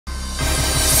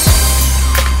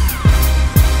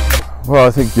Well,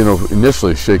 I think,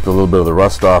 initially shake a little bit of the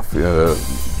rust off.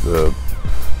 The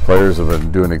players have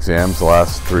been doing exams the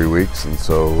last 3 weeks, and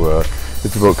so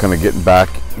it's about kind of getting back,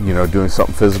 doing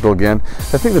something physical again.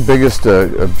 I think the biggest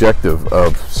objective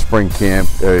of spring camp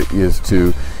is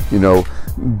to,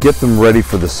 get them ready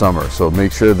for the summer. So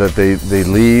make sure that they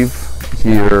leave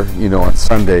here, on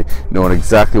Sunday, knowing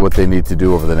exactly what they need to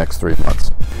do over the next 3 months.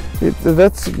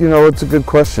 That's it's a good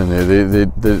question.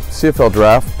 The CFL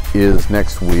draft is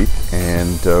next week,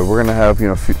 and we're going to have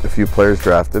a few players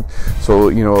drafted. So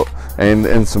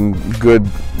and some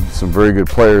very good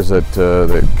players that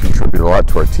contribute a lot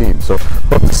to our team. So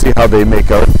we'll have to see how they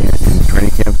make out in training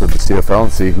camps with the CFL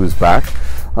and see who's back.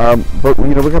 But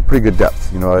we got pretty good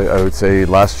depth. I would say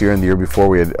last year and the year before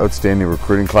we had outstanding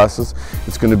recruiting classes.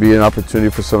 It's going to be an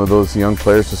opportunity for some of those young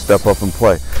players to step up and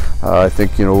play. I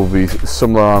think we'll be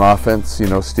similar on offense.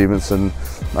 Stevenson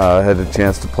had a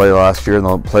chance to play last year, and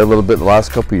they'll play a little bit the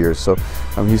last couple of years. So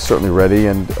he's certainly ready,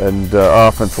 and our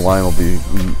offensive line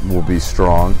will be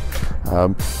strong.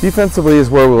 Defensively is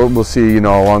where we'll see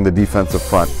along the defensive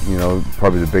front.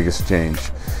 Probably the biggest change.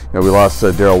 We lost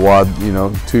Daryl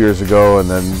Wadd, 2 years ago, and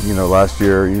then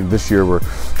this year we're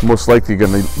most likely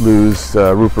going to lose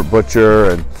Rupert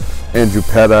Butcher and Andrew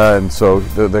Petta, and so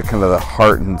they're kind of the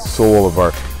heart and soul of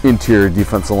our interior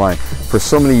defensive line. For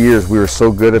so many years we were so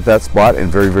good at that spot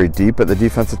and very, very deep at the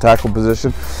defensive tackle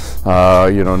position.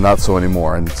 Not so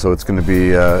anymore, and so it's going to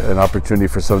be an opportunity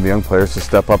for some of the young players to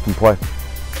step up and play.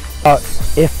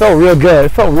 It felt real good. It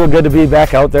felt real good to be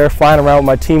back out there flying around with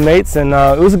my teammates, and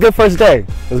it was a good first day.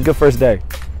 It was a good first day.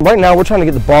 Right now we're trying to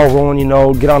get the ball rolling,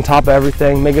 get on top of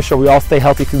everything, making sure we all stay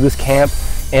healthy through this camp,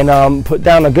 and put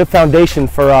down a good foundation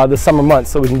for the summer months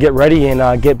so we can get ready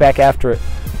and get back after it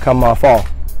come fall.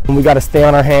 And we got to stay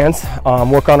on our hands,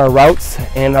 work on our routes,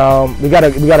 and we got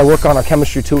to work on our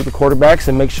chemistry too with the quarterbacks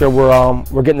and make sure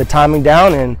we're getting the timing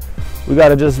down, and we got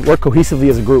to just work cohesively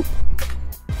as a group.